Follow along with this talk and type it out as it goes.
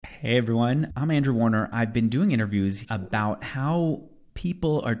Hey everyone, I'm Andrew Warner. I've been doing interviews about how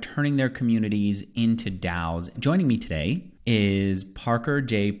people are turning their communities into DAOs. Joining me today is Parker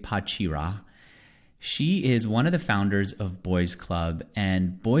J. Pachira. She is one of the founders of Boys Club,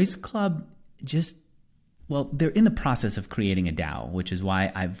 and Boys Club they're in the process of creating a DAO, which is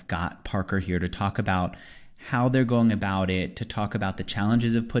why I've got Parker here to talk about how they're going about it, to talk about the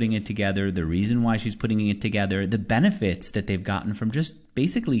challenges of putting it together, the reason why she's putting it together, the benefits that they've gotten from just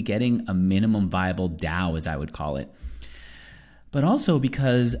basically getting a minimum viable DAO, as I would call it. But also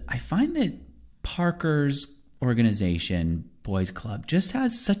because I find that Parker's organization, Boys Club, just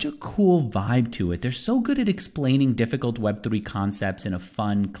has such a cool vibe to it. They're so good at explaining difficult Web3 concepts in a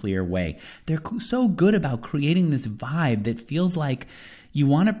fun, clear way. They're so good about creating this vibe that feels like you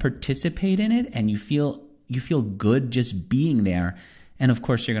want to participate in it and you feel good just being there. And of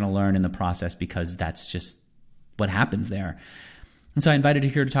course, you're going to learn in the process because that's just what happens there. And so I invited her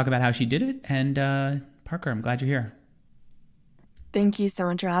here to talk about how she did it. And Parker, I'm glad you're here. Thank you so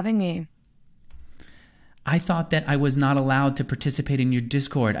much for having me. I thought that I was not allowed to participate in your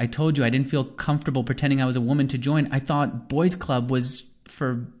Discord. I told you I didn't feel comfortable pretending I was a woman to join. I thought Boys Club was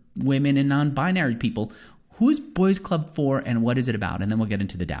for women and non-binary people. Who is Boys Club for and what is it about? And then we'll get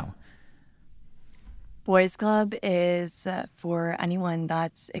into the DAO. Boys Club is for anyone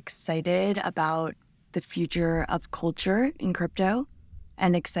that's excited about the future of culture in crypto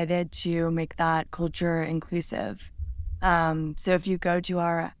and excited to make that culture inclusive. So if you go to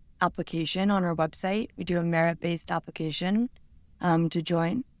our application on our website, we do a merit-based application to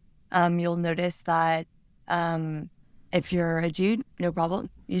join. You'll notice that if you're a dude, no problem.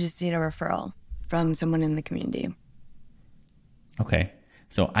 You just need a referral from someone in the community. Okay.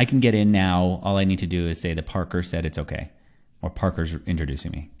 So I can get in now. All I need to do is say that Parker said it's okay, or Parker's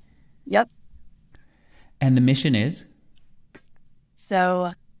introducing me. Yep. And the mission is?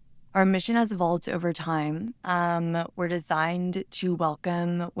 So our mission has evolved over time. We're designed to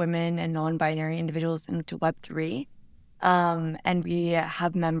welcome women and non-binary individuals into Web3. And we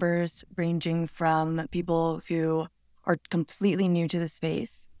have members ranging from people who are completely new to the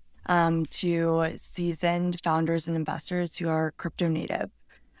space to seasoned founders and investors who are crypto native.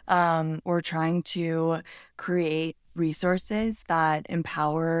 We're trying to create resources that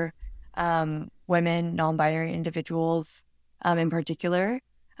empower women, non-binary individuals in particular,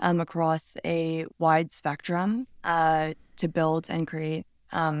 across a wide spectrum to build and create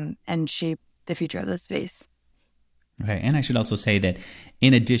and shape the future of the space. Okay, and I should also say that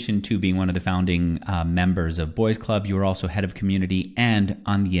in addition to being one of the founding members of Boys Club, you are also head of community and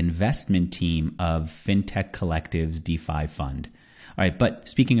on the investment team of FinTech Collective's DeFi fund. All right, but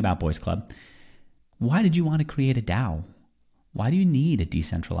speaking about Boys Club, why did you want to create a DAO? Why do you need a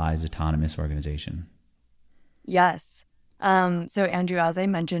decentralized autonomous organization? Yes. So Andrew, as I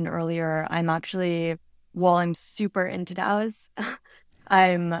mentioned earlier, while I'm super into DAOs,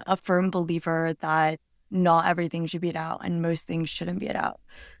 I'm a firm believer that not everything should be a DAO and most things shouldn't be a DAO.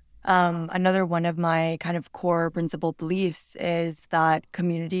 Another one of my kind of core principle beliefs is that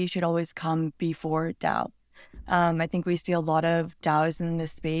community should always come before DAO. I think we see a lot of DAOs in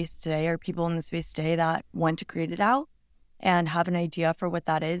this space today, or people in the space today that want to create a DAO and have an idea for what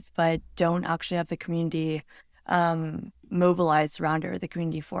that is, but don't actually have the community mobilized around it or the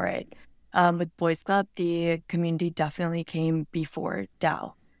community for it. With Boys Club, the community definitely came before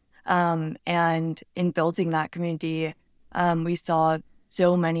DAO. And in building that community, we saw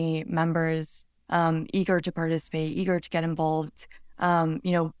so many members eager to participate, eager to get involved.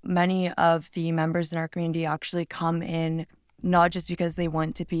 Many of the members in our community actually come in not just because they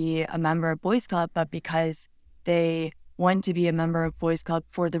want to be a member of Boys Club, but because they want to be a member of Boys Club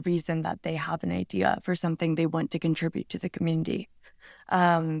for the reason that they have an idea for something they want to contribute to the community.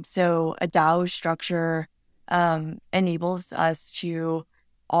 So a DAO structure enables us to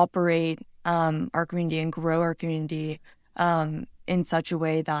operate our community and grow our community in such a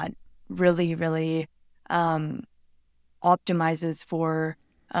way that really, really optimizes for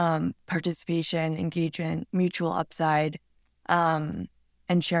participation, engagement, mutual upside, and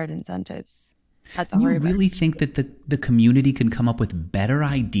shared incentives at the heart of it. You really think that the community can come up with better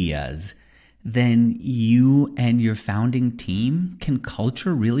ideas than you and your founding team? Can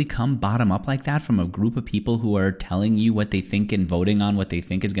culture really come bottom up like that from a group of people who are telling you what they think and voting on what they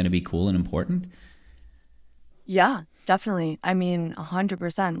think is going to be cool and important? Yeah, definitely. I mean,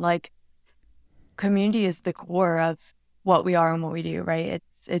 100%. Like, community is the core of what we are and what we do, right?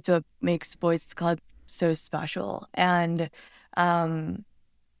 It's what makes Boys Club so special. And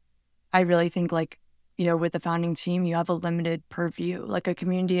I really think, like, with the founding team, you have a limited purview. Like, a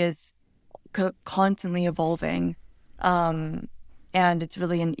community is constantly evolving. and it's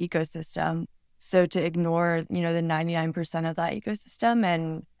really an ecosystem. So to ignore, the 99% of that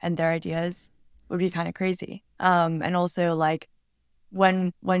ecosystem and their ideas would be kind of crazy. And also like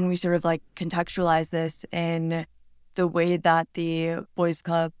when we sort of like contextualize this in the way that the Boys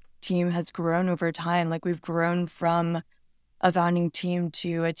Club team has grown over time, like we've grown from a founding team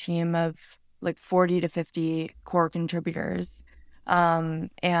to a team of like 40 to 50 core contributors.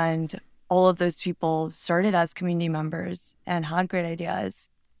 And all of those people started as community members and had great ideas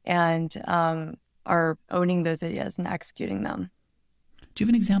and are owning those ideas and executing them. Do you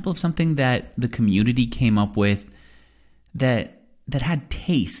have an example of something that the community came up with that had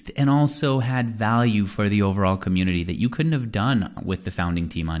taste and also had value for the overall community that you couldn't have done with the founding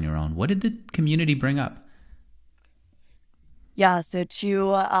team on your own? What did the community bring up? Yeah, so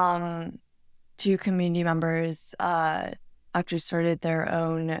two community members actually started their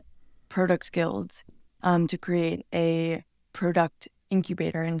own product guild to create a product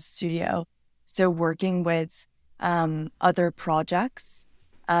incubator and studio. So working with other projects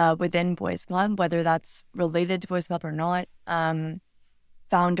within Boys Club, whether that's related to Boys Club or not,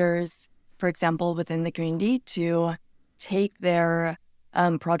 founders, for example, within the community to take their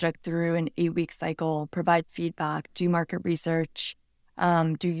project through an 8-week cycle, provide feedback, do market research,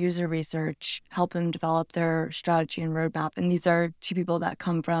 do user research, help them develop their strategy and roadmap. And these are two people that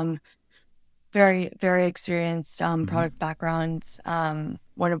come from very, very experienced product backgrounds,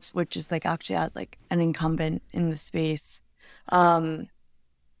 one of which is like actually at like an incumbent in the space. And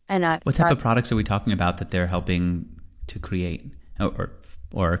what type of products are we talking about that they're helping to create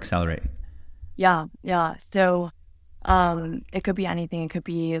or accelerate? Yeah. So it could be anything. It could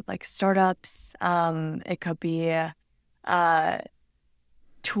be like startups. It could be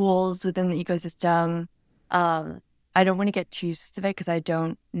tools within the ecosystem. I don't want to get too specific because I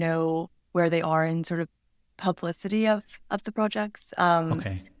don't know where they are in sort of publicity of the projects.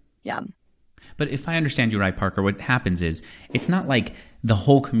 Okay. Yeah. But if I understand you right, Parker, what happens is it's not like the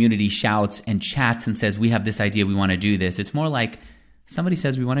whole community shouts and chats and says, we have this idea, we want to do this. It's more like somebody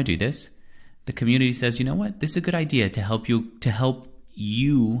says, we want to do this. The community says, you know what, this is a good idea to help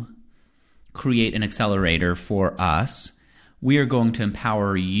you create an accelerator for us. We are going to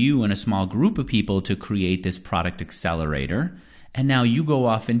empower you and a small group of people to create this product accelerator. And now you go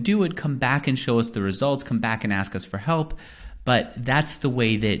off and do it, come back and show us the results, come back and ask us for help. But that's the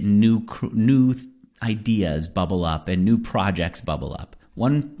way that new ideas bubble up and new projects bubble up.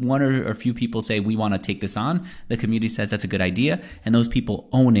 One or a few people say, we want to take this on. The community says that's a good idea. And those people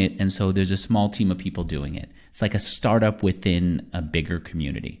own it. And so there's a small team of people doing it. It's like a startup within a bigger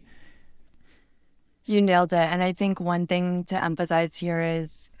community. You nailed it. And I think one thing to emphasize here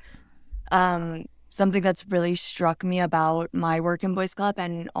is something that's really struck me about my work in Boys Club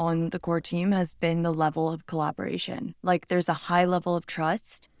and on the core team has been the level of collaboration. Like there's a high level of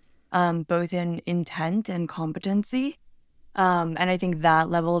trust, both in intent and competency. And I think that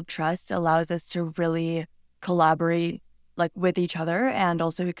level of trust allows us to really collaborate like with each other and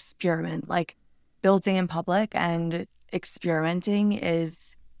also experiment. Like building in public and experimenting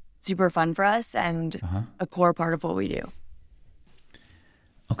is super fun for us and a core part of what we do.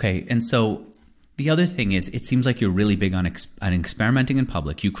 Okay. And so the other thing is, it seems like you're really big on experimenting in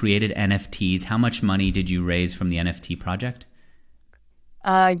public. You created NFTs. How much money did you raise from the NFT project?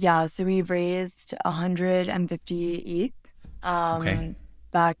 Yeah, so we raised 150 ETH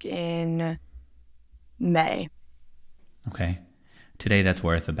back in May. Okay. Today that's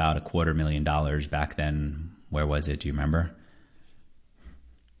worth about $250,000. Back then, where was it? Do you remember?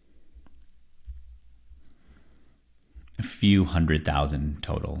 A few $100,000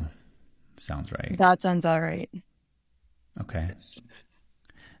 total. Sounds right. That sounds all right. Okay.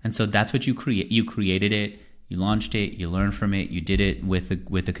 And so that's what you create. You created it. You launched it. You learned from it. You did it with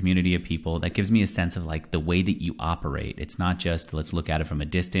a community of people. That gives me a sense of like the way that you operate. It's not just let's look at it from a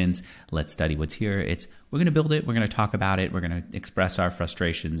distance. Let's study what's here. It's we're going to build it. We're going to talk about it. We're going to express our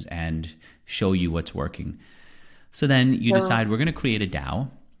frustrations and show you what's working. So then you decide we're going to create a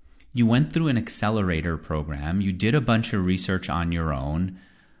DAO. You went through an accelerator program. You did a bunch of research on your own.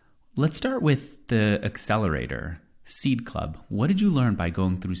 Let's start with the accelerator, Seed Club. What did you learn by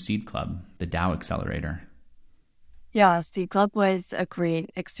going through Seed Club, the DAO accelerator? Yeah, Seed Club was a great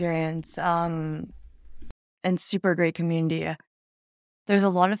experience and super great community. There's a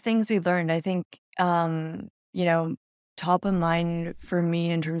lot of things we learned. I think, top of mind for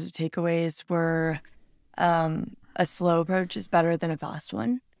me in terms of takeaways were a slow approach is better than a fast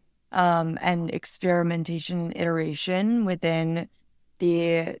one. And experimentation, iteration within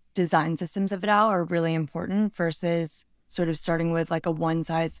the design systems of DAO are really important versus sort of starting with like a one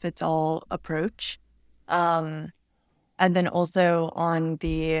size fits all approach. And And then also on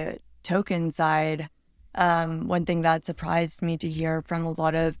the token side, one thing that surprised me to hear from a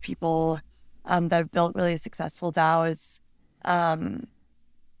lot of people that have built really successful DAOs, that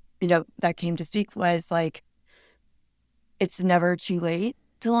came to speak was like, it's never too late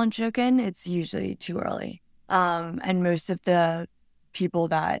to launch token. It's usually too early. And most of the people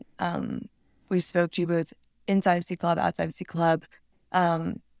that we spoke to, both inside of C Club, outside of C Club,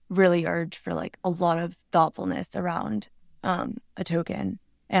 really urge for like a lot of thoughtfulness around a token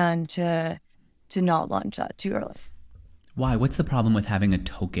and to not launch that too early. Why? What's the problem with having a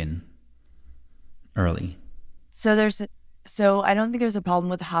token early? So I don't think there's a problem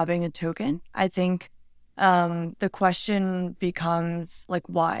with having a token. I think the question becomes like,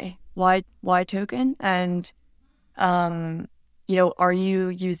 why token? And are you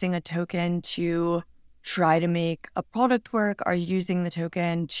using a token to try to make a product work? Are you using the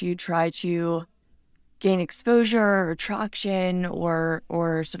token to try to gain exposure or traction or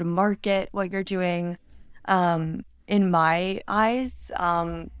sort of market what you're doing? In my eyes,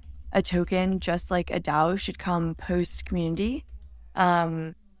 a token, just like a DAO, should come post community,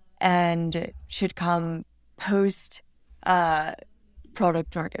 and should come post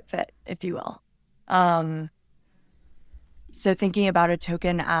product market fit, if you will. So thinking about a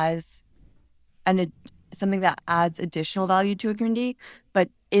token as something that adds additional value to a community, but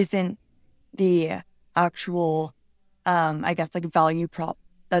isn't the actual, I guess, like value prop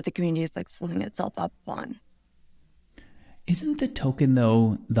that the community is like floating itself up on. Isn't the token,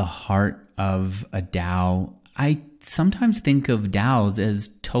 though, the heart of a DAO? I sometimes think of DAOs as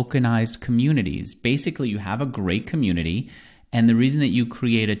tokenized communities. Basically, you have a great community, and the reason that you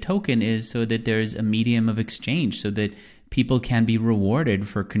create a token is so that there's a medium of exchange, so that people can be rewarded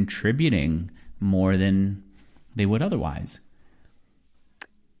for contributing more than they would otherwise.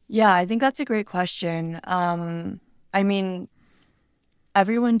 Yeah, I think that's a great question. I mean,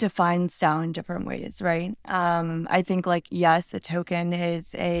 everyone defines DAO in different ways, right? I think like, yes, a token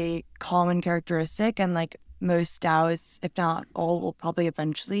is a common characteristic, and like most DAOs, if not all, will probably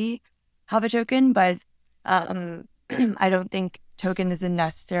eventually have a token, but I don't think token is a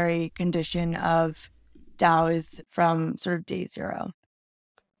necessary condition of DAOs from sort of day zero.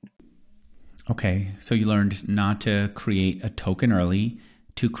 Okay, so you learned not to create a token early,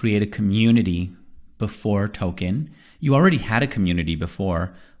 to create a community before token. You already had a community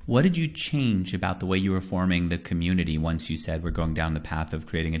before. What did you change about the way you were forming the community once you said we're going down the path of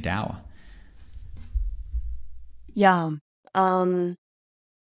creating a DAO? Yeah.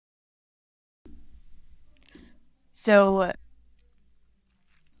 So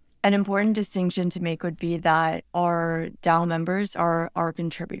an important distinction to make would be that our DAO members are our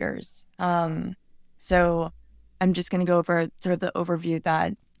contributors. So I'm just going to go over sort of the overview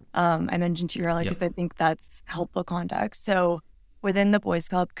that I mentioned to you earlier, because I think that's helpful context. So within the Boys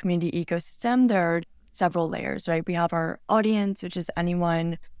Club community ecosystem, there are several layers, right? We have our audience, which is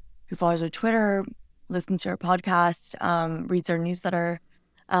anyone who follows our Twitter, listens to our podcast, reads our newsletter.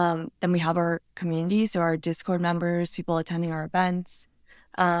 Then we have our community, so our Discord members, people attending our events.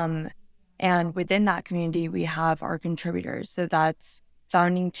 And within that community, we have our contributors. So that's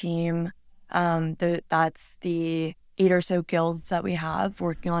founding team. That's the 8 or so guilds that we have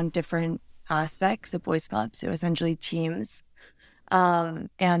working on different aspects of Boys Club. So essentially teams, and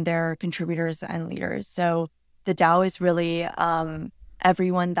their contributors and leaders. So the DAO is really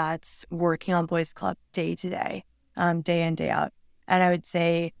everyone that's working on Boys Club day to day, day in, day out. And I would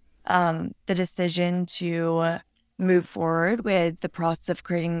say the decision to move forward with the process of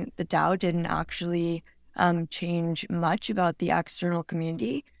creating the DAO didn't actually change much about the external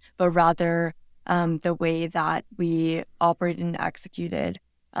community, but rather the way that we operated and executed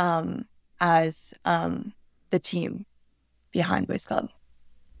as the team behind Boys Club.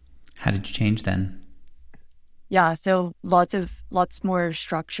 How did you change then? Yeah, so lots more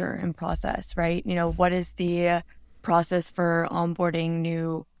structure and process, right? What is the process for onboarding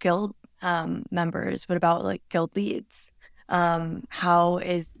new guild members? What about like guild leads? How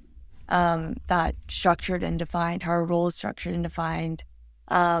is that structured and defined? How are roles structured and defined?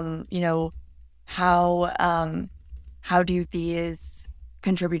 How do these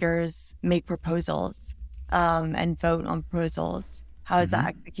contributors make proposals and vote on proposals? How is that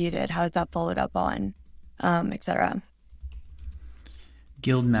executed? How is that followed up on, etc.?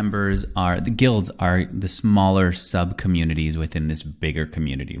 Guilds are the smaller sub communities within this bigger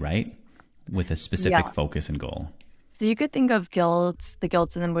community, right? With a specific focus and goal. So you could think of the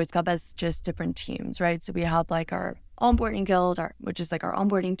guilds in the Boys Club as just different teams, right? So we have like our onboarding guild, which is like our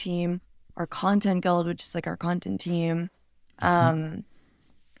onboarding team, our content guild, which is like our content team, and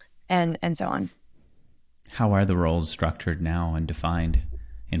so on. How are the roles structured now and defined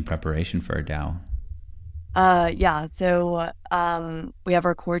in preparation for a DAO? Yeah, so we have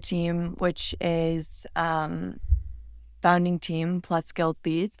our core team, which is founding team plus guild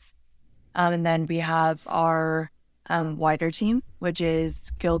leads. And then we have our wider team, which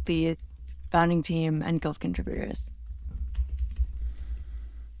is guild leads, founding team, and guild contributors.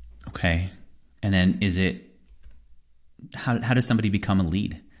 Okay. And then how does somebody become a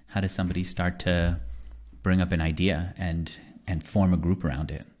lead? How does somebody start to bring up an idea and form a group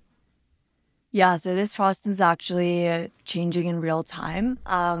around it? Yeah, so this process is actually changing in real time.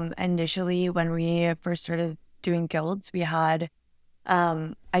 Initially, when we first started doing guilds, we had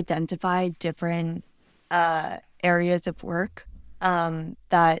identified different areas of work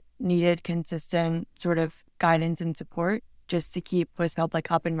that needed consistent sort of guidance and support just to keep WizHub like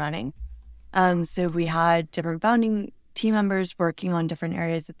up and running. So we had different founding team members working on different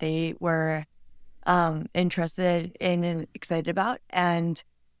areas that they were interested in and excited about. And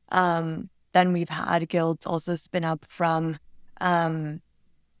then we've had guilds also spin up from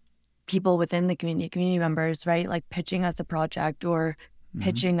people within the community members, right? Like pitching us a project or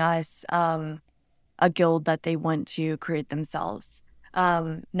pitching us a guild that they want to create themselves.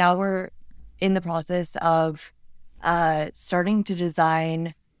 Now we're in the process of starting to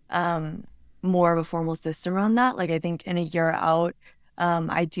design more of a formal system around that. Like I think in a year out,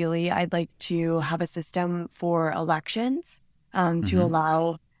 ideally, I'd like to have a system for elections to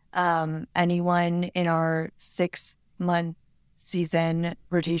allow anyone in our 6-month season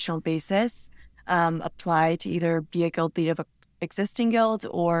rotational basis apply to either be a guild lead of an existing guild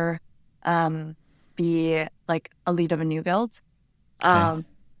or be like a lead of a new guild. Okay.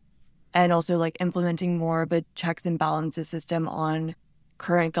 And also like implementing more of a checks and balances system on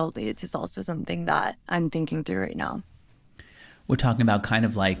current guild leads is also something that I'm thinking through right now. We're talking about kind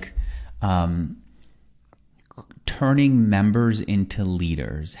of like turning members into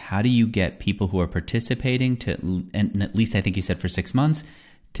leaders. How do you get people who are participating to, and at least I think you said for 6 months,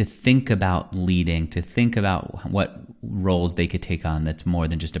 to think about leading, to think about what roles they could take on that's more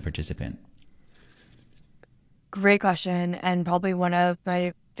than just a participant? Great question, and probably one of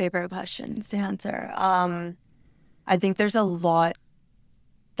my favorite questions to answer. I think there's a lot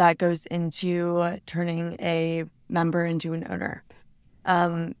that goes into turning a member into an owner.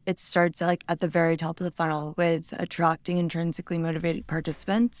 It starts like at the very top of the funnel with attracting intrinsically motivated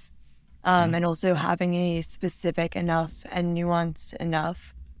participants, and also having a specific enough and nuanced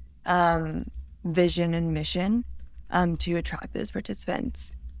enough vision and mission to attract those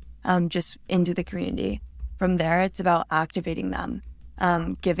participants just into the community. From there, it's about activating them,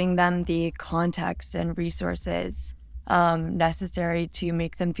 giving them the context and resources necessary to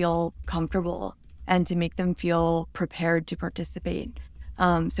make them feel comfortable and to make them feel prepared to participate.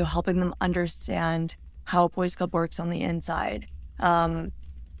 So helping them understand how Boys Club works on the inside, getting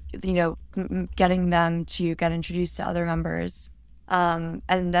them to get introduced to other members. And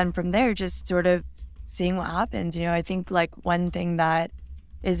then from there, just sort of seeing what happens. I think like one thing that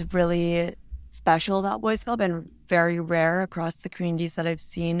is really special about Boys Club and very rare across the communities that I've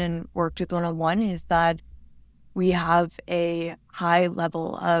seen and worked with one-on-one is that we have a high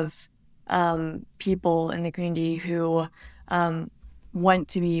level of people in the community who want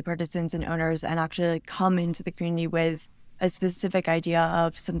to be participants and owners and actually like come into the community with a specific idea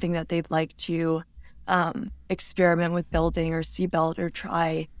of something that they'd like to experiment with building or see built or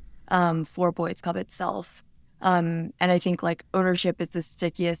try for Boys Club itself. And I think like ownership is the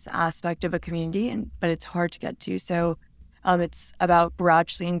stickiest aspect of a community, but it's hard to get to. So it's about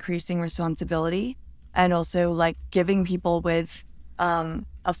gradually increasing responsibility and also like giving people with a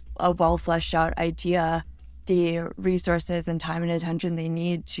well fleshed out idea the resources and time and attention they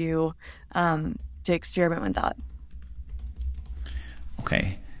need to experiment with that.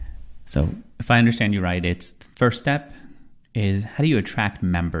 Okay. So if I understand you right, it's the first step is how do you attract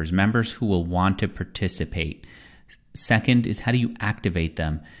members who will want to participate? Second is how do you activate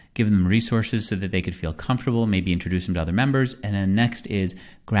them, give them resources so that they could feel comfortable, maybe introduce them to other members. And then next is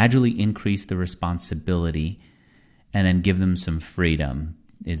gradually increase the responsibility and then give them some freedom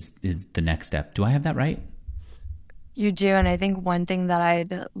is the next step. Do I have that right? You do. And I think one thing that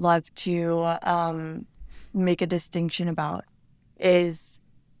I'd love to make a distinction about is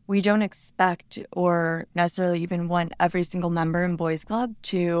we don't expect or necessarily even want every single member in Boys Club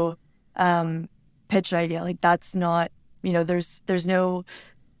to pitch an idea. Like that's not, there's no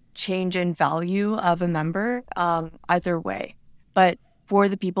change in value of a member either way. But for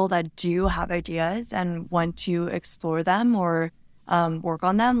the people that do have ideas and want to explore them or work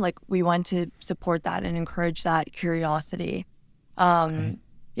on them, like we want to support that and encourage that curiosity. Okay.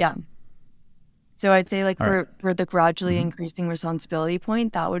 Yeah. So I'd say like All right. for the gradually increasing responsibility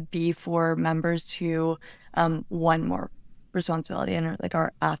point, that would be for members who want more responsibility and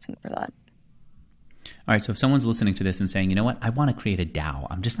are asking for that. All right, so if someone's listening to this and saying, you know what, I want to create a DAO,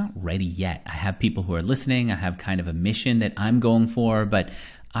 I'm just not ready yet. I have people who are listening, I have kind of a mission that I'm going for, but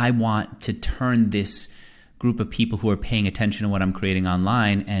I want to turn this group of people who are paying attention to what I'm creating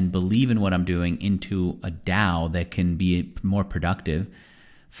online and believe in what I'm doing into a DAO that can be more productive.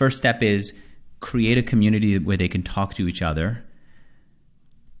 First step is create a community where they can talk to each other,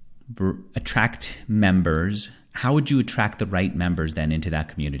 attract members. How would you attract the right members then into that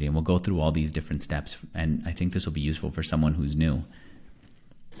community? And we'll go through all these different steps. And I think this will be useful for someone who's new.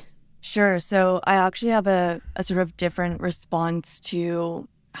 Sure. So I actually have a sort of different response to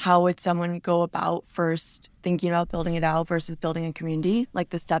how would someone go about first thinking about building a DAO versus building a community.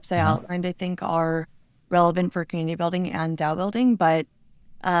 Like the steps I outlined, I think are relevant for community building and DAO building. But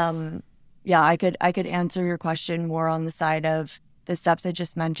yeah, I could answer your question more on the side of the steps I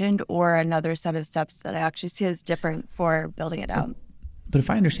just mentioned, or another set of steps that I actually see as different for building it out. But if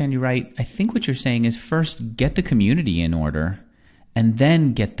I understand you right, I think what you're saying is first get the community in order and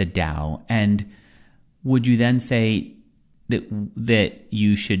then get the DAO. And would you then say that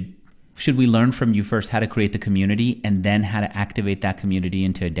you should we learn from you first how to create the community and then how to activate that community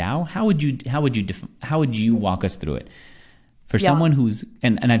into a DAO? How would you walk us through it? For someone who's,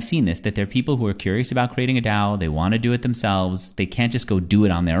 and I've seen this, that there are people who are curious about creating a DAO, they want to do it themselves, they can't just go do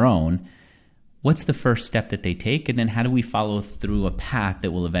it on their own. What's the first step that they take? And then how do we follow through a path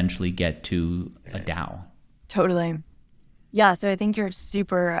that will eventually get to a DAO? Totally. Yeah, so I think you're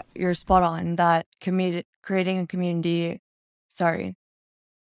spot on that creating a community, sorry,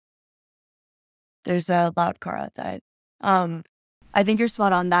 there's a loud car outside. I think you're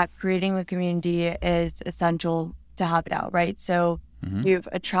spot on that creating a community is essential to have it out, right? So you've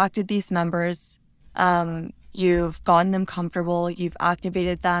attracted these members, you've gotten them comfortable, you've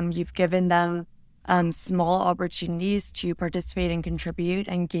activated them, you've given them small opportunities to participate and contribute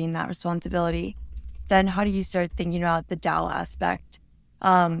and gain that responsibility. Then how do you start thinking about the DAO aspect?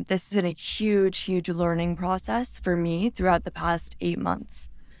 This has been a huge learning process for me throughout the past 8 months.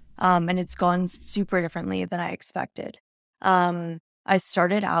 And it's gone super differently than I expected. I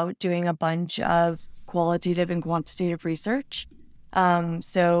started out doing a bunch of qualitative and quantitative research.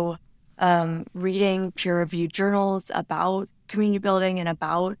 So reading peer-reviewed journals about community building and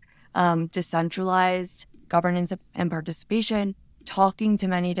about decentralized governance and participation, talking to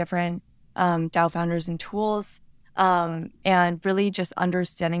many different DAO founders and tools, and really just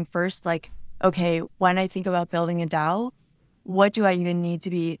understanding first, like, okay, when I think about building a DAO, what do I even need to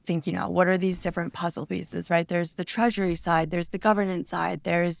be thinking about? What are these different puzzle pieces, right? There's the treasury side, there's the governance side,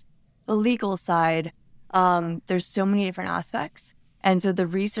 there's the legal side. There's so many different aspects. And so the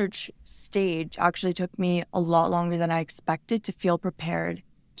research stage actually took me a lot longer than I expected to feel prepared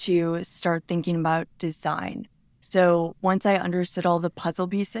to start thinking about design. So once I understood all the puzzle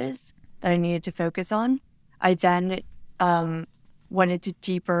pieces that I needed to focus on, I then wanted to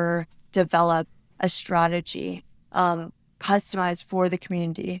deeper develop a strategy customized for the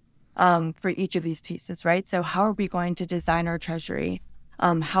community for each of these pieces, right? So how are we going to design our treasury?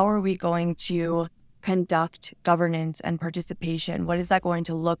 How are we going to conduct governance and participation? What is that going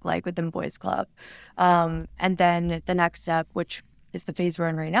to look like within Boys Club? And then the next step, which is the phase we're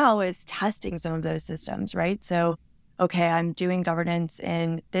in right now, is testing some of those systems, right? So, okay, I'm doing governance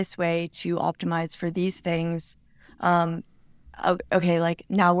in this way to optimize for these things. Okay, like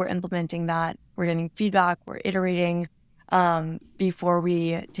now we're implementing that. We're getting feedback, we're iterating before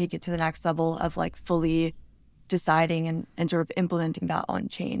we take it to the next level of like fully deciding and sort of implementing that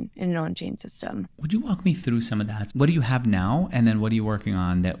on-chain in an on-chain system. Would you walk me through some of that? What do you have now? And then what are you working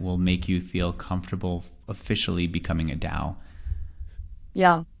on that will make you feel comfortable officially becoming a DAO?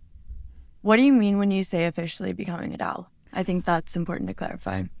 Yeah. What do you mean when you say officially becoming a DAO? I think that's important to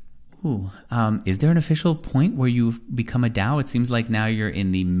clarify. Ooh, is there an official point where you become a DAO? It seems like now you're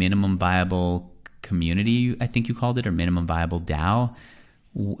in the minimum viable community, I think you called it, or minimum viable DAO.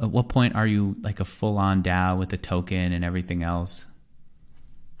 At what point are you like a full-on DAO with a token and everything else?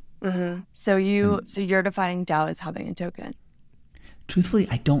 Mm-hmm. So you're defining DAO as having a token. Truthfully,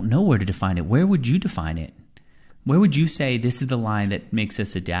 I don't know where to define it. Where would you define it? Where would you say this is the line that makes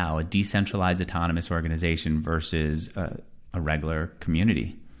us a DAO, a decentralized autonomous organization versus a regular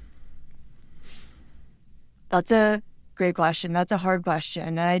community? That's a great question. That's a hard question.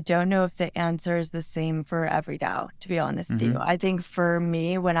 And I don't know if the answer is the same for every DAO, to be honest with you. I think for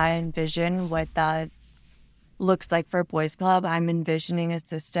me, when I envision what that looks like for Boys Club, I'm envisioning a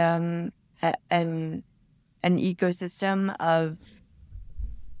system, an ecosystem of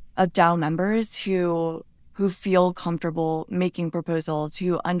DAO members who feel comfortable making proposals,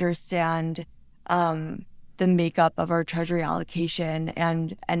 who understand the makeup of our treasury allocation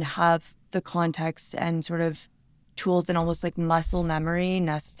and have the context and sort of tools and almost like muscle memory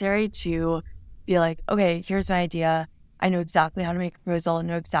necessary to be like, okay, here's my idea. I know exactly how to make a proposal. I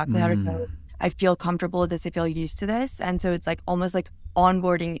know exactly how to go. I feel comfortable with this. I feel used to this. And so it's like almost like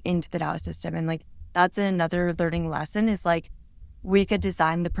onboarding into the DAO system. And like, that's another learning lesson is like, we could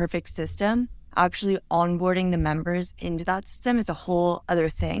design the perfect system. Actually onboarding the members into that system is a whole other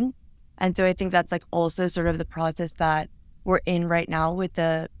thing. And so I think that's like also sort of the process that we're in right now with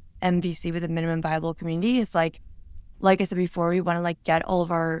the MVC, with the minimum viable community. Is like I said before, we want to like get all of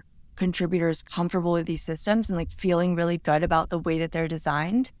our contributors comfortable with these systems and like feeling really good about the way that they're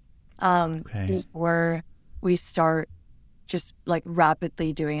designed before we start just like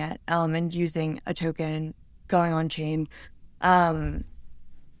rapidly doing it and using a token going on chain.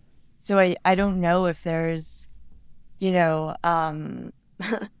 So I don't know if there's, there's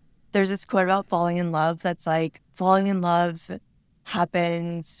this quote about falling in love that's like falling in love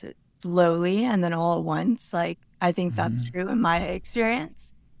happens slowly and then all at once. Like, I think that's true in my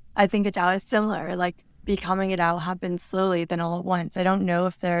experience. I think a DAO is similar. Like, becoming a DAO happens slowly, then all at once. I don't know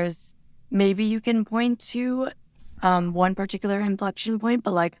if there's, maybe you can point to one particular inflection point,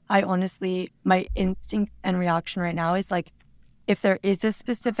 but like, I honestly, my instinct and reaction right now is like, if there is a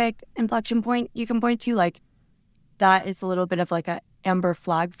specific inflection point you can point to, like, that is a little bit of like a amber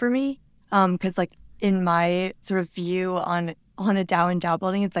flag for me. Because like in my sort of view on a DAO and DAO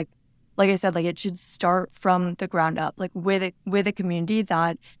building, it's like I said, like it should start from the ground up, like with a community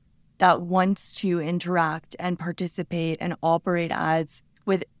that wants to interact and participate and operate as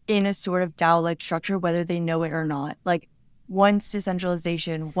within a sort of DAO like structure, whether they know it or not. Like, wants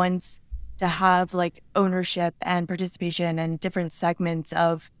decentralization, wants to have like ownership and participation and different segments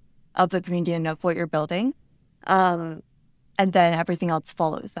of the community and of what you're building. And then everything else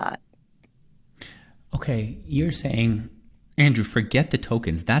follows that. Okay, you're saying, Andrew, forget the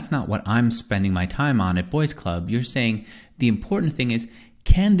tokens. That's not what I'm spending my time on at Boys Club. You're saying the important thing is,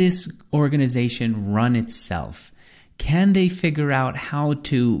 can this organization run itself? Can they figure out how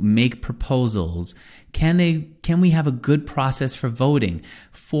to make proposals? Can we have a good process for voting,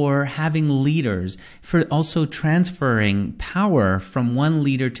 for having leaders, for also transferring power from one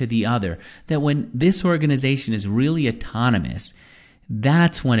leader to the other? That when this organization is really autonomous,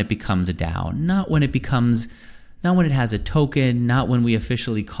 that's when it becomes a DAO, not when it has a token, not when we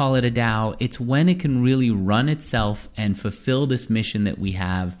officially call it a DAO. It's when it can really run itself and fulfill this mission that we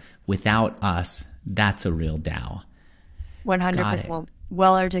have without us. That's a real DAO. 100%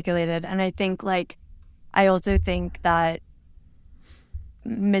 well articulated. And I also think that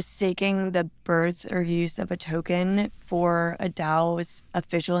mistaking the birth or use of a token for a DAO's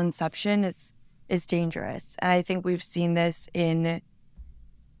official inception is dangerous. And I think we've seen this in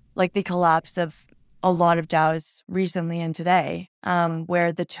like the collapse of a lot of DAOs recently and today,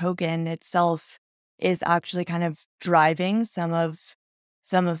 where the token itself is actually kind of driving some of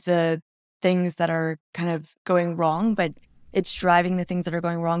the things that are kind of going wrong, but it's driving the things that are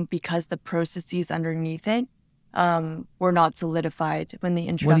going wrong because the processes underneath it were not solidified when the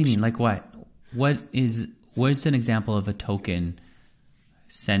introduction. What do you mean? Like what? What's an example of a token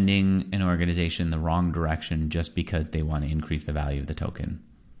sending an organization the wrong direction just because they want to increase the value of the token?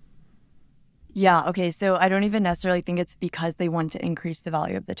 Yeah, okay, so I don't even necessarily think it's because they want to increase the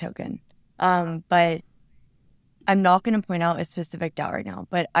value of the token. But I'm not going to point out a specific DAO right now,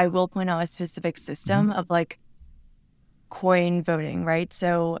 but I will point out a specific system of like coin voting, right?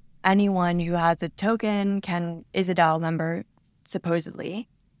 So anyone who has a token is a DAO member, supposedly,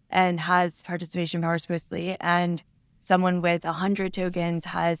 and has participation power, supposedly, and someone with 100 tokens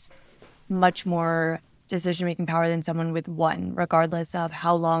has much more decision-making power than someone with one, regardless of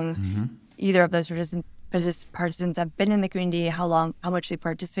how long either of those participants have been in the community, how much they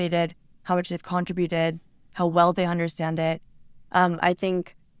participated, how much they've contributed, how well they understand it. I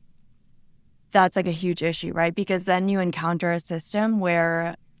think that's like a huge issue, right? Because then you encounter a system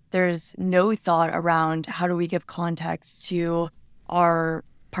where there's no thought around how do we give context to our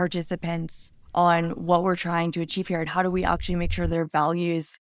participants on what we're trying to achieve here, and how do we actually make sure their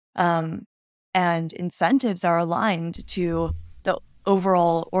values and incentives are aligned to the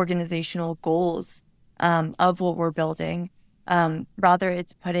overall organizational goals of what we're building. Rather,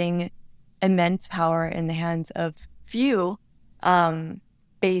 it's putting immense power in the hands of few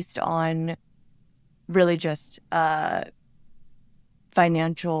based on really just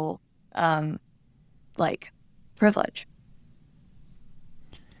financial privilege.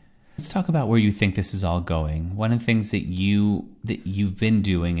 Let's talk about where you think this is all going. One of the things that you've been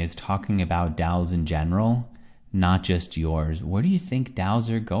doing is talking about DAOs in general, not just yours. Where do you think DAOs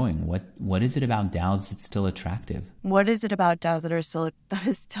are going? What is it about DAOs that's still attractive? What is it about DAOs that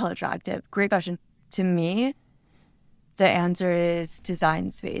is still attractive? Great question. To me, the answer is design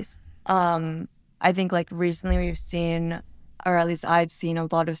space. I think like recently we've seen, or at least I've seen, a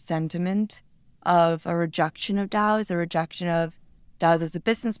lot of sentiment of a rejection of DAOs, a rejection of DAOs as a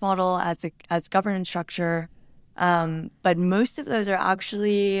business model, as governance structure. But most of those are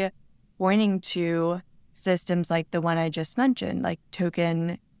actually pointing to systems like the one I just mentioned, like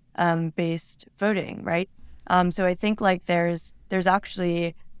token based voting, right? So I think like there's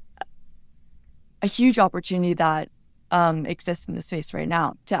actually a huge opportunity that exists in the space right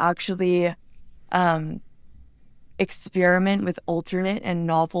now to actually experiment with alternate and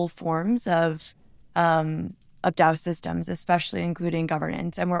novel forms of DAO systems, especially including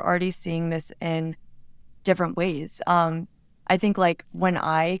governance. And we're already seeing this in different ways. I think like when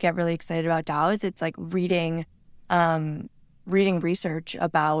I get really excited about DAOs, it's like reading research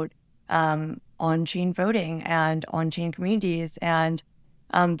about on-chain voting and on-chain communities. And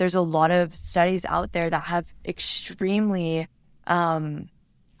there's a lot of studies out there that have extremely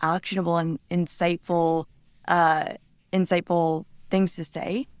actionable and insightful things to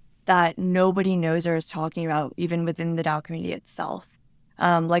say that nobody knows or is talking about even within the DAO community itself.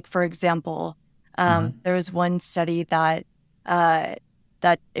 Like for example, there was one study that it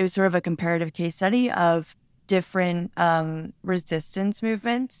was sort of a comparative case study of different resistance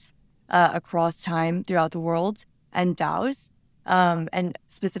movements across time throughout the world and DAOs, and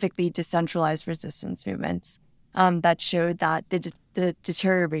specifically decentralized resistance movements, that showed that the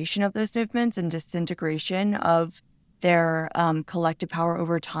deterioration of those movements and disintegration of their collective power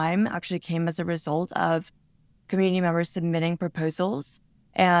over time actually came as a result of community members submitting proposals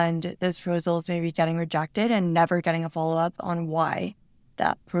and those proposals maybe getting rejected and never getting a follow-up on why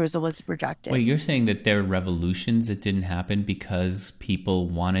that proposal was rejected. Wait, you're saying that there are revolutions that didn't happen because people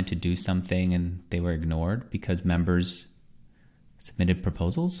wanted to do something and they were ignored because members submitted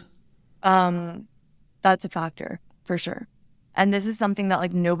proposals? That's a factor for sure. And this is something that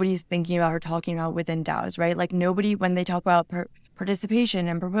like nobody's thinking about or talking about within DAOs, right? Like nobody, when they talk about participation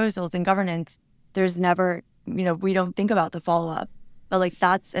and proposals and governance, there's never, we don't think about the follow-up. But like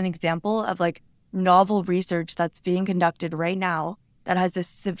that's an example of like novel research that's being conducted right now that has a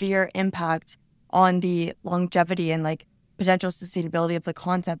severe impact on the longevity and like potential sustainability of the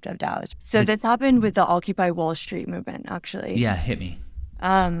concept of DAOs. So this happened with the Occupy Wall Street movement, actually. Yeah, hit me.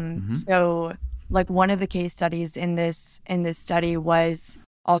 So like one of the case studies in this study was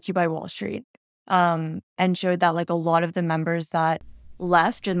Occupy Wall Street, and showed that like a lot of the members that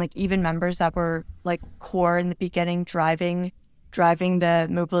left and like even members that were like core in the beginning driving the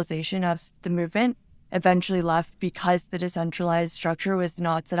mobilization of the movement eventually left because the decentralized structure was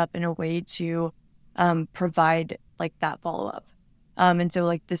not set up in a way to provide like that follow-up. And so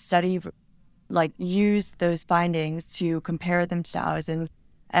like the study like used those findings to compare them to DAOs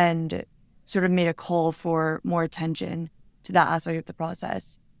and sort of made a call for more attention to that aspect of the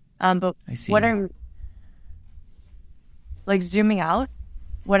process. But what I'm like zooming out,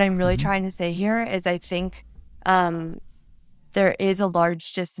 what I'm really trying to say here is I think there is a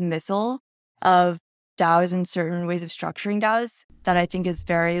large dismissal of DAOs and certain ways of structuring DAOs that I think is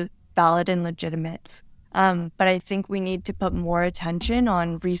very valid and legitimate. But I think we need to put more attention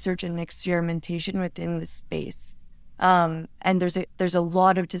on research and experimentation within the space. And there's a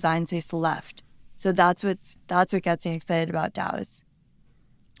lot of design space left. So that's what gets me excited about DAOs.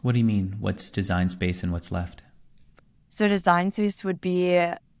 What do you mean? What's design space and what's left? So design space would be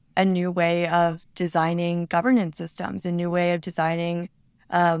a new way of designing governance systems, a new way of designing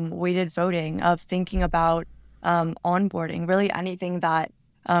weighted voting, of thinking about onboarding, really anything that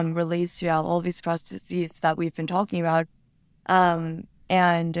relates to all these processes that we've been talking about.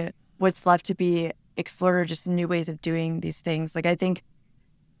 And what's left to be explored are just new ways of doing these things. Like I think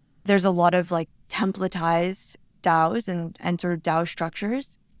there's a lot of like templatized DAOs and sort of DAO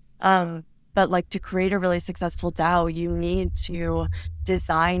structures. But like to create a really successful DAO, you need to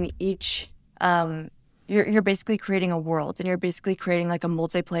design each, you're basically creating a world, and you're basically creating like a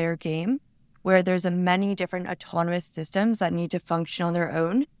multiplayer game where there's many different autonomous systems that need to function on their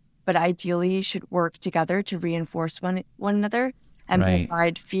own, but ideally should work together to reinforce one another and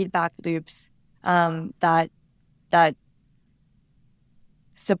provide feedback loops that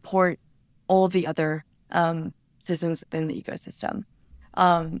support all the other systems within the ecosystem.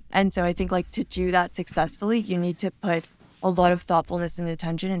 And so I think like to do that successfully, you need to put a lot of thoughtfulness and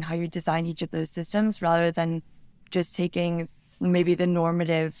attention in how you design each of those systems rather than just taking maybe the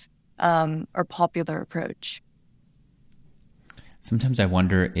normative or popular approach. Sometimes I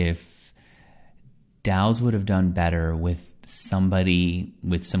wonder if DAOs would have done better with somebody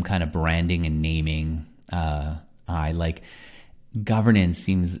with some kind of branding and naming. Like governance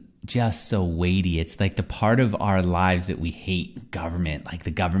seems just so weighty. It's like the part of our lives that we hate government, like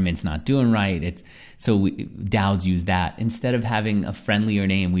the government's not doing right. DAOs use that. Instead of having a friendlier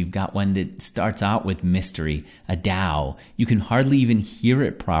name, we've got one that starts out with mystery, a DAO. You can hardly even hear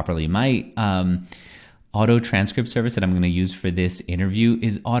it properly. My auto transcript service that I'm going to use for this interview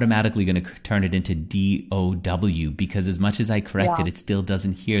is automatically going to turn it into DOW, because as much as I correct it, it still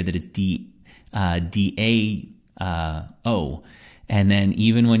doesn't hear that it's DAO. And then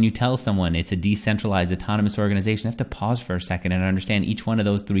even when you tell someone it's a decentralized autonomous organization, I have to pause for a second and understand each one of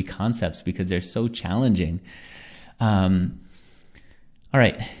those three concepts because they're so challenging. All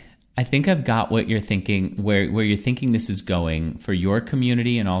right. I think I've got what you're thinking, where you're thinking this is going for your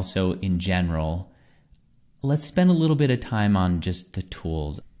community and also in general. Let's spend a little bit of time on just the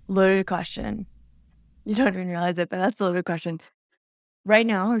tools. Loaded question. You don't even realize it, but that's a loaded question. Right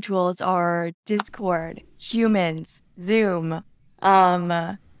now, our tools are Discord, Humans, Zoom,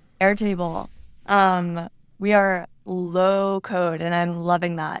 Airtable. We are low code, and I'm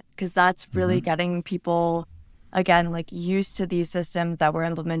loving that because that's really getting people, again, like used to these systems that we're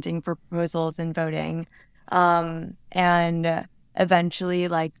implementing for proposals and voting. And eventually,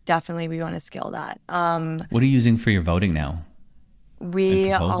 like definitely we want to scale that. What are you using for your voting now?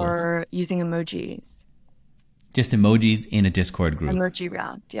 We are using emojis. Just emojis in a Discord group? Emoji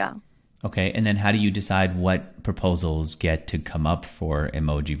React, yeah. Okay, and then how do you decide what proposals get to come up for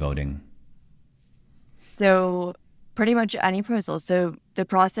emoji voting? So pretty much any proposal. So the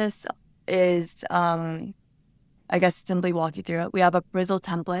process is, I guess, simply walk you through it. We have a proposal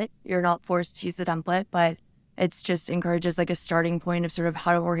template. You're not forced to use the template, but it's just encourages like a starting point of sort of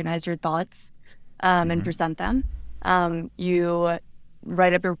how to organize your thoughts and present them. You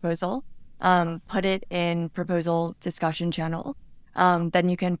write up your proposal, put it in proposal discussion channel. Then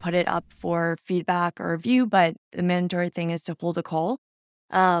you can put it up for feedback or review, but the mandatory thing is to hold a call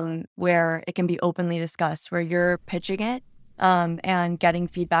where it can be openly discussed, where you're pitching it and getting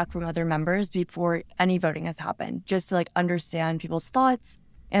feedback from other members before any voting has happened, just to like understand people's thoughts,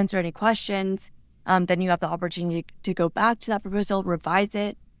 answer any questions. Then you have the opportunity to go back to that proposal, revise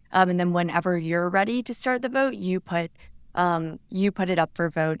it, and then whenever you're ready to start the vote, you put it up for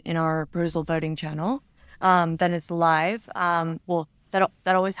vote in our proposal voting channel. Then it's live. Well, that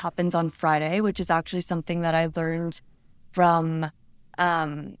always happens on Friday, which is actually something that I learned from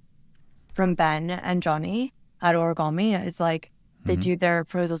Ben and Johnny at Origami. Is like they do their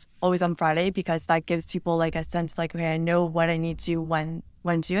proposals always on Friday because that gives people like a sense like, okay, I know what I need to when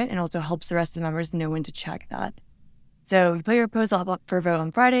to do it, and also helps the rest of the members know when to check that. So you put your proposal up for vote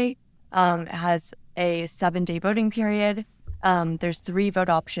on Friday. It has a 7-day voting period. There's 3 vote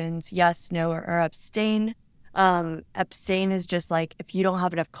options: yes, no, or abstain. Abstain is just like if you don't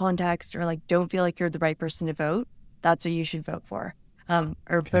have enough context or like don't feel like you're the right person to vote, that's what you should vote for.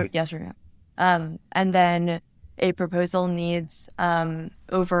 Or vote yes or no. And then a proposal needs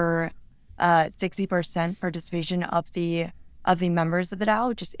over 60% participation of the members of the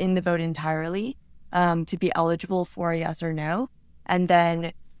DAO just in the vote entirely to be eligible for a yes or no. And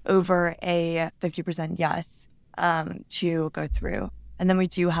then over a 50% yes to go through. And then we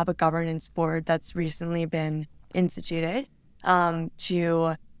do have a governance board that's recently been instituted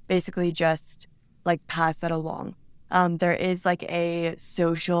to basically just like pass that along. There is like a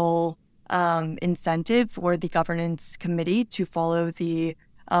social incentive for the governance committee to follow the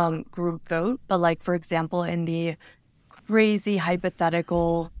group vote. But like, for example, in the crazy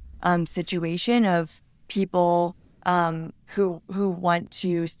hypothetical situation of people who want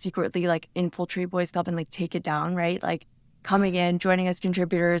to secretly like infiltrate Boys Club and like take it down, right? Like coming in, joining as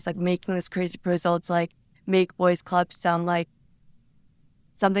contributors, like making this crazy proposal to like make Boys Club sound like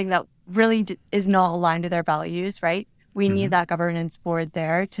something that really is not aligned to their values, right? We need that governance board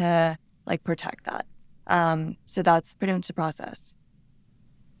there to like protect that. So that's pretty much the process.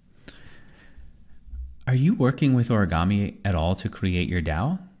 Are you working with Origami at all to create your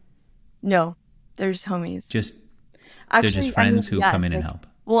DAO? No, there's homies. They're just friends who come in and help.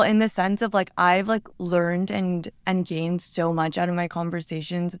 Well, in the sense of like I've like learned and gained so much out of my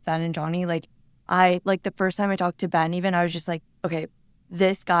conversations with Ben and Johnny. Like I like the first time I talked to Ben, even I was just like, okay,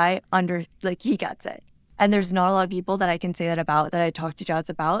 this guy he gets it. And there's not a lot of people that I can say that about, that I talk to DAOs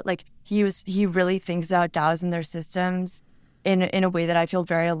about. Like he really thinks about DAOs and their systems in a way that I feel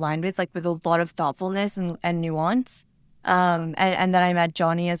very aligned with, like with a lot of thoughtfulness and nuance. And then I met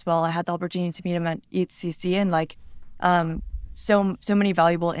Johnny as well. I had the opportunity to meet him at ETHCC, and like so many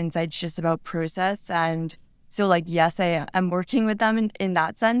valuable insights just about process. And so like, yes, I am working with them in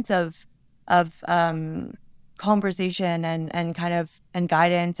that sense of conversation and kind of and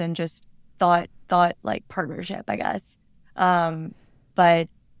guidance and just thought like partnership, I guess. But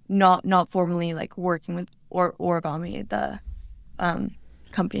not formally like working with Origami, the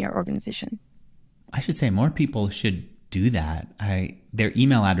company or organization. I should say more people should do that. Their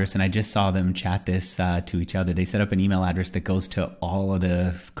email address, and I just saw them chat this to each other. They set up an email address that goes to all of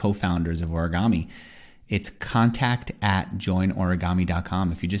the co-founders of Origami. It's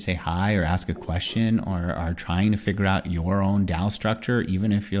contact@joinorigami.com. If you just say hi or ask a question or are trying to figure out your own DAO structure,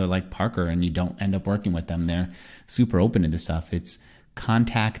 even if you're like Parker and you don't end up working with them, they're super open to this stuff. It's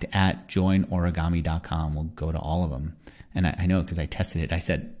contact@joinorigami.com. We'll go to all of them. And I know because I tested it. I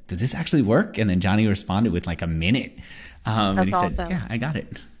said, does this actually work? And then Johnny responded with like a minute. And he awesome. said, yeah, I got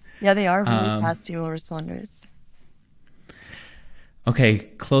it. Yeah, they are really fast email responders. Okay,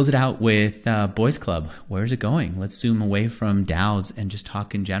 close it out with Boys Club. Where's it going? Let's zoom away from DAOs and just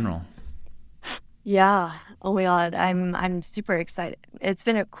talk in general. Yeah. Oh my God. I'm super excited. It's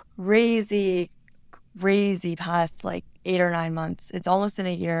been a crazy past like 8 or 9 months. It's almost in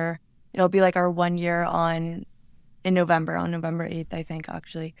a year. It'll be like our 1 year on November 8th, I think,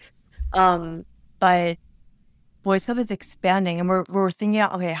 actually. But Boys Club is expanding, and we're thinking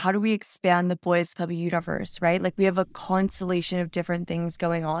out, okay, how do we expand the Boys Club universe, right? Like we have a constellation of different things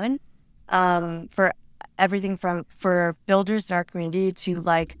going on, for everything for builders in our community to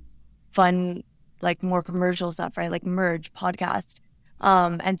like fun, like more commercial stuff, right? Like merge, podcast.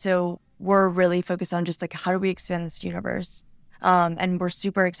 And so we're really focused on just like, how do we expand this universe? And we're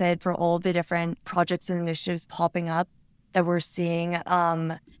super excited for all the different projects and initiatives popping up that we're seeing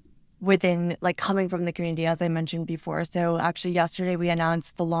within, like, coming from the community, as I mentioned before. So actually yesterday we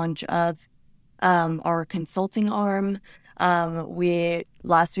announced the launch of our consulting arm. We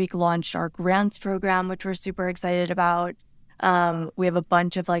last week launched our grants program, which we're super excited about. We have a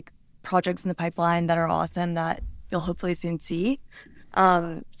bunch of like projects in the pipeline that are awesome that you'll hopefully soon see.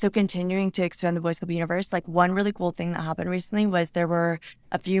 So continuing to expand the Boys Club universe, like one really cool thing that happened recently was there were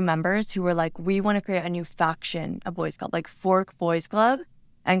a few members who were like, we want to create a new faction of Boys Club, like fork Boys Club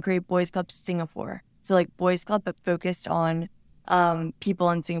and create Boys Club Singapore. So like Boys Club, but focused on people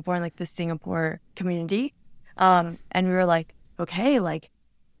in Singapore and like the Singapore community. And we were like, okay, like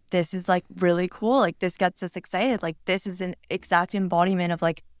this is like really cool. Like this gets us excited. Like this is an exact embodiment of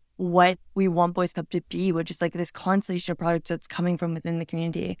like what we want Boys Club to be, which is like this constellation of products that's coming from within the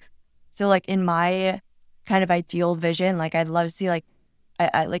community. So like in my kind of ideal vision, like I'd love to see like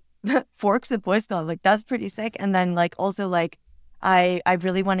I like forks with Boys Club, like that's pretty sick. And then like also like I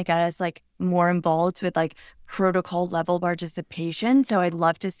really want to get us like more involved with like protocol level participation. So I'd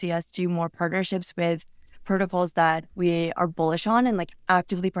love to see us do more partnerships with protocols that we are bullish on and like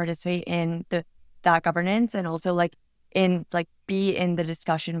actively participate in that governance, and also like in like be in the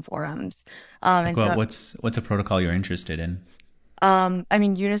discussion forums. And so, what's a protocol you're interested in? I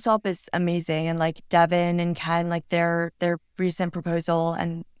mean, Uniswap is amazing, and like Devin and Ken, like their recent proposal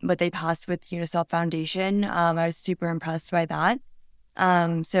and what they passed with Uniswap Foundation, I was super impressed by that.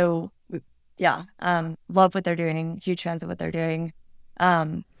 So yeah, love what they're doing. Huge fans of what they're doing.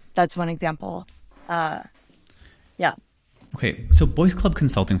 That's one example. Yeah. Okay, so Boys Club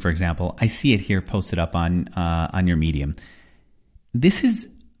Consulting, for example, I see it here posted up on your Medium.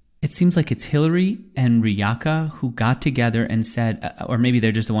 It seems like it's Hillary and Riyaka who got together and said, or maybe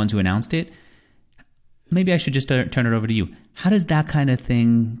they're just the ones who announced it. Maybe I should just turn it over to you. How does that kind of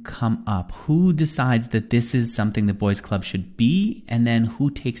thing come up? Who decides that this is something the Boys Club should be, and then who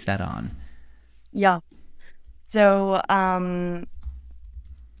takes that on? Yeah. So,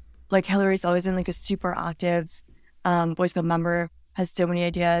 like Hillary's always been like a super active Boys Club member, has so many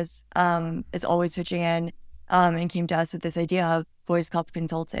ideas, is always pitching in, and came to us with this idea of Boys Club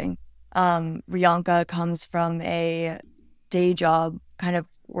Consulting. Riyanka comes from a day job kind of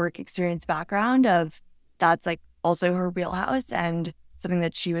work experience background of that's like also her wheelhouse and something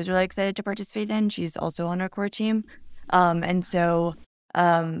that she was really excited to participate in. She's also on our core team. And so,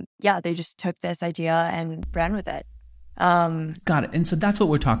 they just took this idea and ran with it. Got it. And so that's what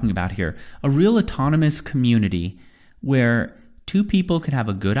we're talking about here. A real autonomous community where two people could have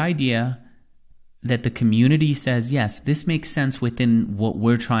a good idea that the community says, yes, this makes sense within what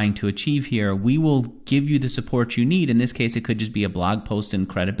we're trying to achieve here. We will give you the support you need. In this case, it could just be a blog post and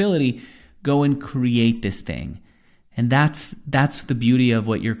credibility. Go and create this thing. And that's the beauty of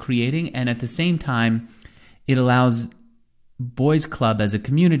what you're creating. And at the same time, it allows Boys Club as a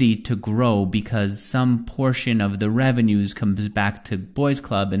community to grow because some portion of the revenues comes back to Boys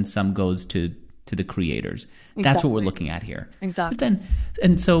Club and some goes to to the creators. That's what we're looking at here. Exactly. But then,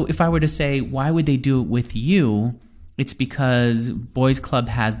 and so if I were to say, why would they do it with you? It's because Boys Club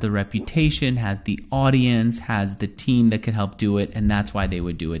has the reputation, has the audience, has the team that could help do it, and that's why they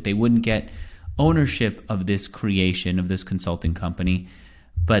would do it. They wouldn't get ownership of this creation, of this consulting company,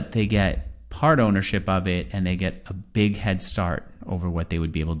 but they get part ownership of it, and they get a big head start over what they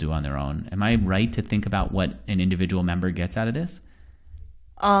would be able to do on their own. Am I right to think about what an individual member gets out of this?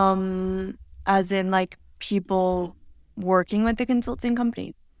 As in like people working with the consulting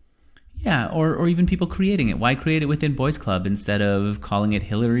company? Yeah, or even people creating it. Why create it within Boys Club instead of calling it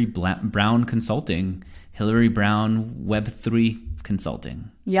Hillary Brown Consulting, Hillary Brown Web3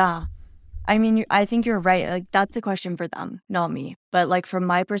 Consulting? Yeah. I mean, I think you're right. Like that's a question for them, not me. But like from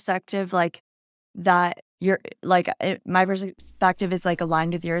my perspective, like that you're like my perspective is like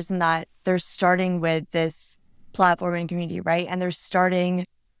aligned with yours in that they're starting with this platform and community, right? And they're starting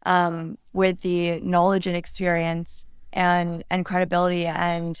with the knowledge and experience and credibility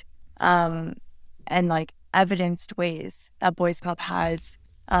and like evidenced ways that Boys Club has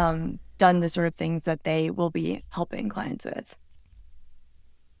done the sort of things that they will be helping clients with.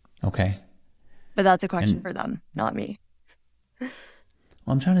 Okay. But that's a question for them, not me. Well,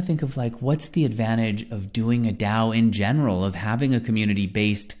 I'm trying to think of like, what's the advantage of doing a DAO in general, of having a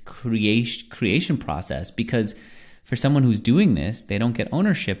community-based creation process? Because for someone who's doing this, they don't get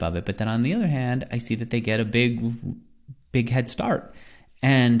ownership of it. But then on the other hand, I see that they get a big head start.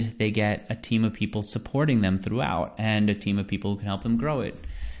 And they get a team of people supporting them throughout and a team of people who can help them grow it.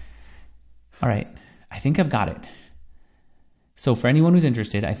 All right. I think I've got it. So for anyone who's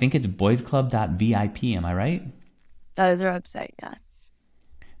interested, I think it's boysclub.vip. Am I right? That is our website, yes.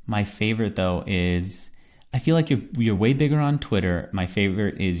 My favorite, though, is I feel like you're way bigger on Twitter. My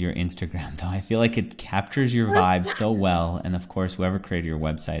favorite is your Instagram, though. I feel like it captures your vibe so well. And, of course, whoever created your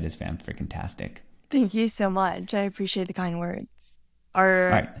website is fan-freaking-tastic. Thank you so much. I appreciate the kind words. All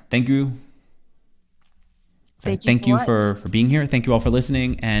right. Thank you. Thank you for being here. Thank you all for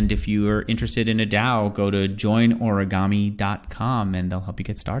listening. And if you are interested in a DAO, go to joinorigami.com and they'll help you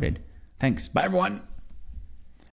get started. Thanks. Bye, everyone.